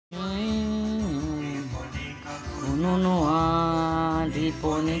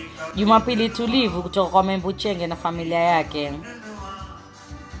jiponi. Jumapili tulivu kutoka kwa Membuchenge na familia yake.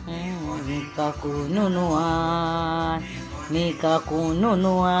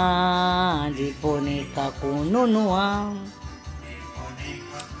 Nikakununua ndipo nikakununua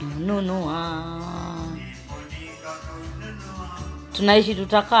tunaishi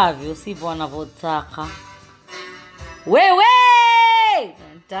tutakavyo sivyo wanavyotaka wewe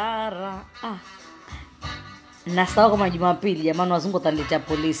tara nasahau kama Jumapili jamani wazungu wataniletea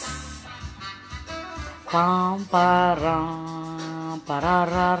polisi pampara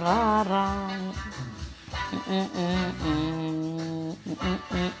parararara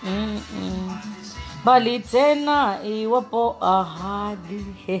bali tena iwapo ahadi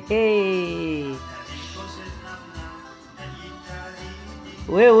hehe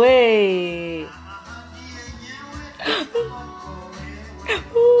wewe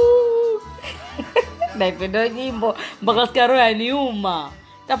naipenda nyimbo mpaka skaro ya niuma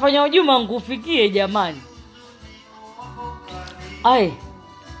tafanya ujuma ngufikie jamani ai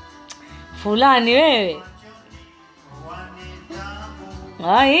fulani wewe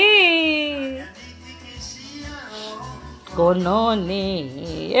ai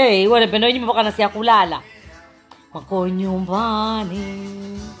kononi wale pendo nyumba mpaka nasi ya kulala wako nyumbani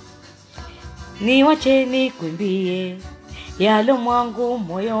ni wacheni kwimbie yalo mwangu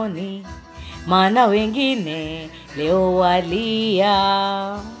moyoni maana wengine leo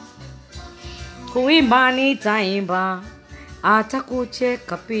walia kuimba nitaimba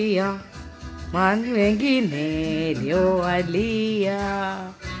atakucheka pia maana wengine leo walia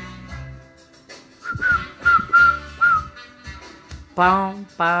pam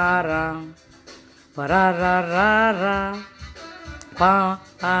para parararara pa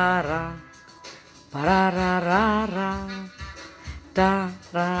para parararara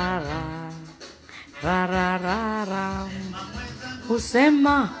tarara rararara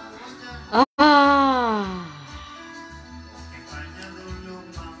usema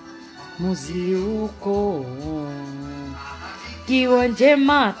muzi uko kiwa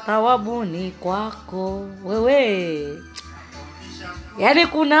njema tawabuni kwako wewe yaani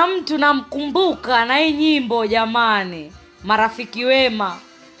kuna mtu namkumbuka na hii nyimbo jamani marafiki wema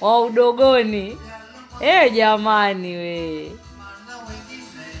wa udogoni jamani we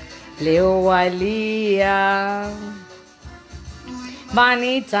leo walia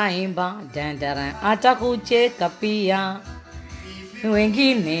bani taimba dandara atakucheka pia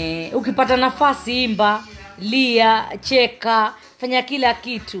wengine ukipata nafasi imba lia cheka fanya kila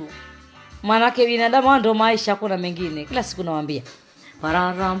kitu manake binadamu ndo maisha kuna mengine kila siku nawaambia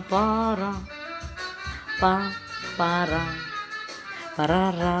pararampara pa para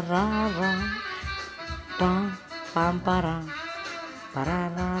parararara pa pampara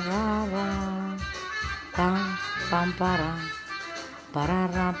parararara pa pampara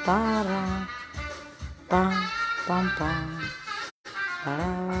pararapara pa pampa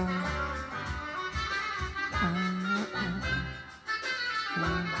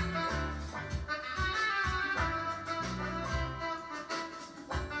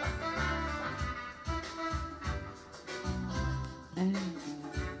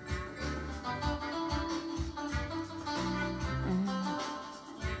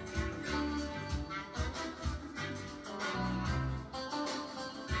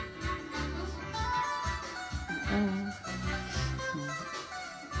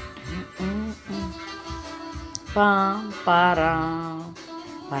pam para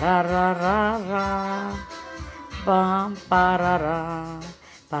parararara pam parara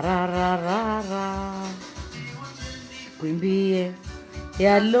parararara kuimbie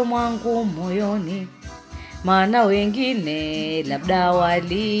yalo mwangu moyoni maana wengine labda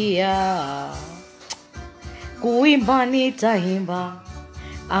walia kuimba nitaimba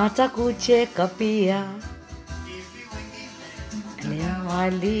atakucheka pia leo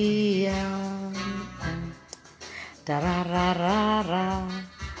walia tarararara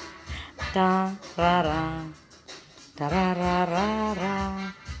tarara tarararara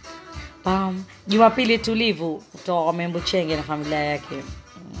pam Jumapili tulivu kutoka kwa Membuchenge na familia yake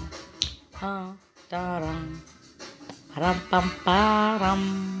taram ram pam param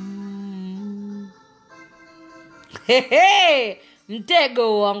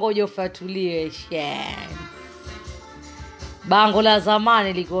mtego wangoja ufuatulie bango la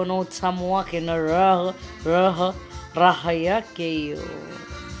zamani liko na utamu wake na raha yake hiyo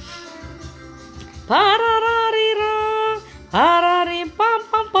parararira parari pam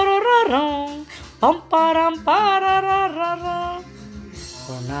pam pararara pam param parararara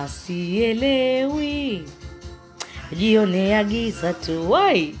unasielewi jione agiza tu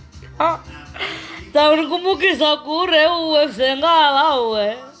wai Taunikumbukiza kure uwe msengala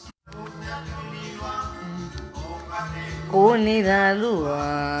uwe. Kunidhalua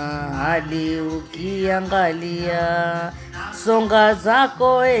hadi ukiangalia songa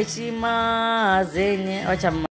zako heshima zenye wacha